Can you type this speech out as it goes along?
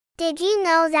Did you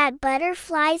know that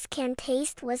butterflies can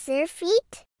taste with their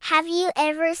feet? Have you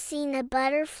ever seen a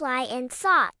butterfly and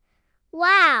thought,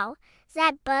 wow,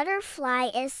 that butterfly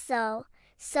is so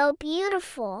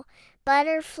beautiful?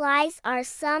 Butterflies are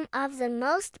some of the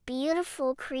most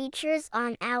beautiful creatures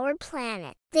on our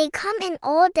planet. They come in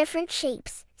all different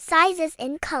shapes, sizes,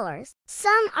 and colors.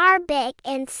 Some are big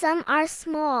and some are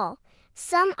small.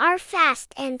 Some are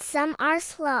fast and some are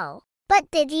slow. But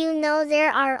did you know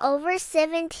there are over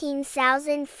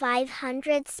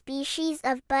 17,500 species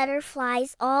of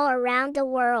butterflies all around the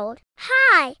world?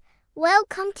 Hi!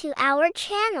 Welcome to our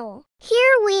channel.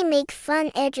 Here we make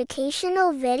fun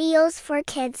educational videos for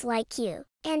kids like you.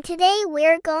 And today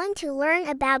we're going to learn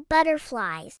about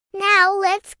butterflies. Now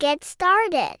let's get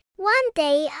started. One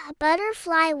day, a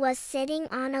butterfly was sitting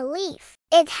on a leaf.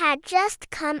 It had just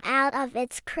come out of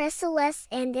its chrysalis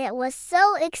and it was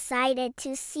so excited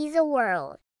to see the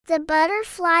world. The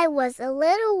butterfly was a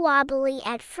little wobbly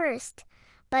at first,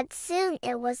 but soon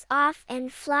it was off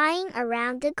and flying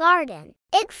around the garden.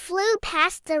 It flew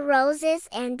past the roses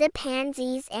and the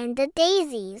pansies and the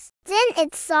daisies. Then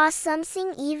it saw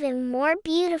something even more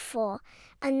beautiful,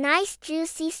 a nice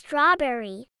juicy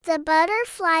strawberry. The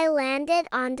butterfly landed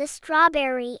on the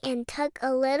strawberry and took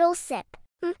a little sip.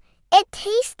 It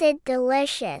tasted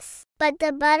delicious, but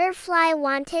the butterfly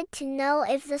wanted to know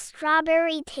if the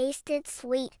strawberry tasted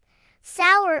sweet,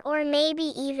 sour, or maybe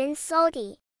even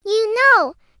salty.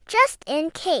 Just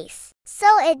in case.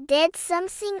 So it did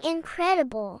something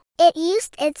incredible. It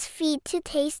used its feet to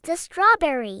taste the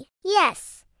strawberry.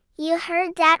 Yes, you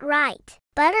heard that right.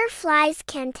 Butterflies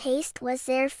can taste with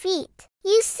their feet.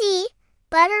 You see,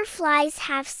 butterflies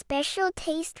have special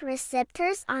taste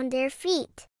receptors on their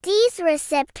feet. These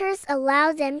receptors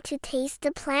allow them to taste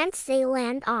the plants they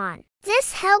land on.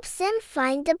 This helps them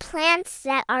find the plants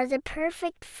that are the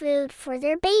perfect food for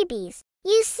their babies.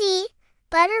 You see,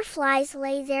 butterflies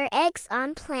lay their eggs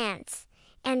on plants,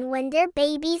 and when their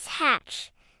babies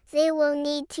hatch, they will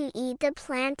need to eat the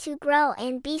plant to grow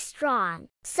and be strong.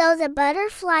 So the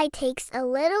butterfly takes a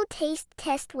little taste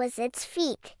test with its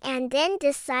feet and then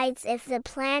decides if the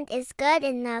plant is good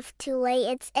enough to lay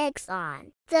its eggs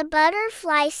on. The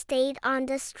butterfly stayed on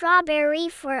the strawberry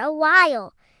for a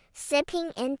while,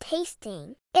 sipping and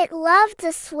tasting. It loved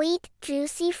the sweet,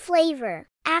 juicy flavor.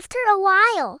 After a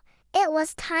while, it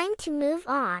was time to move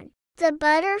on. The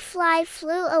butterfly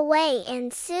flew away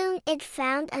and soon it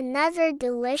found another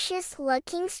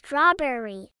delicious-looking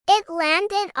strawberry. It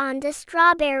landed on the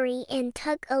strawberry and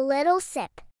took a little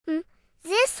sip.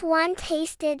 This one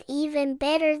tasted even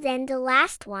better than the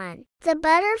last one. The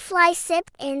butterfly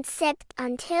sipped and sipped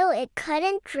until it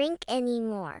couldn't drink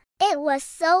anymore. It was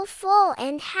so full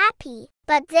and happy.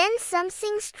 But then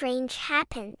something strange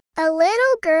happened. A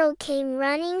little girl came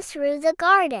running through the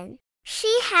garden.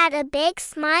 She had a big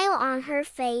smile on her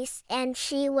face and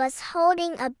she was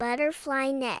holding a butterfly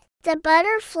net. The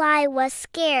butterfly was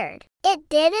scared. It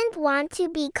didn't want to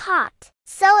be caught,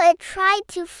 so it tried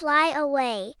to fly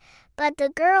away, but the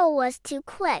girl was too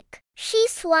quick. She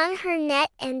swung her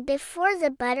net and before the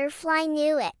butterfly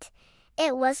knew it,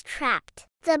 it was trapped.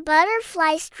 The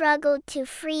butterfly struggled to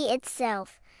free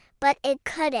itself, but it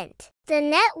couldn't. The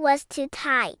net was too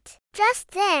tight. Just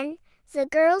then, the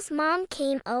girl's mom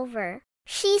came over.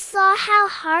 She saw how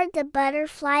hard the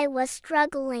butterfly was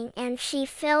struggling and she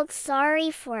felt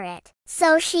sorry for it.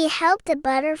 So she helped the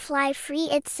butterfly free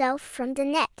itself from the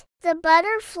net. The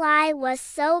butterfly was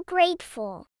so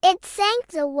grateful. It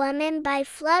thanked the woman by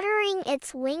fluttering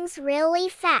its wings really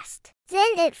fast.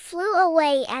 Then it flew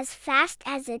away as fast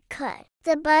as it could.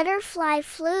 The butterfly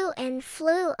flew and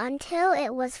flew until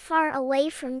it was far away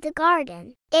from the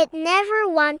garden. It never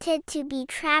wanted to be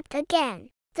trapped again.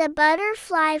 The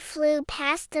butterfly flew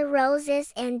past the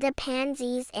roses and the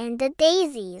pansies and the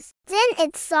daisies. Then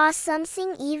it saw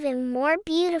something even more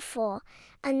beautiful,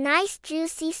 a nice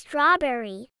juicy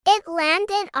strawberry. It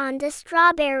landed on the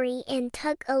strawberry and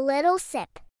took a little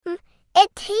sip.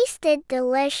 It tasted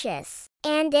delicious,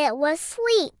 and it was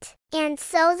sweet. And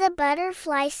so the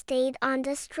butterfly stayed on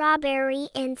the strawberry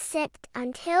and sipped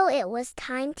until it was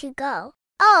time to go.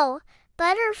 Oh,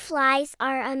 butterflies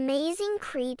are amazing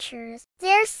creatures.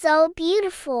 They're so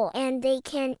beautiful and they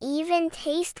can even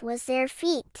taste with their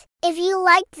feet. If you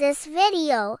liked this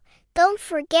video, don't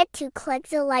forget to click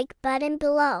the like button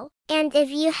below. And if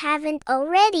you haven't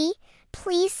already,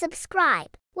 please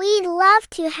subscribe. We'd love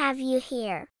to have you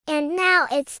here. And now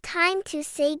it's time to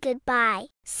say goodbye.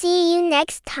 See you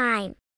next time.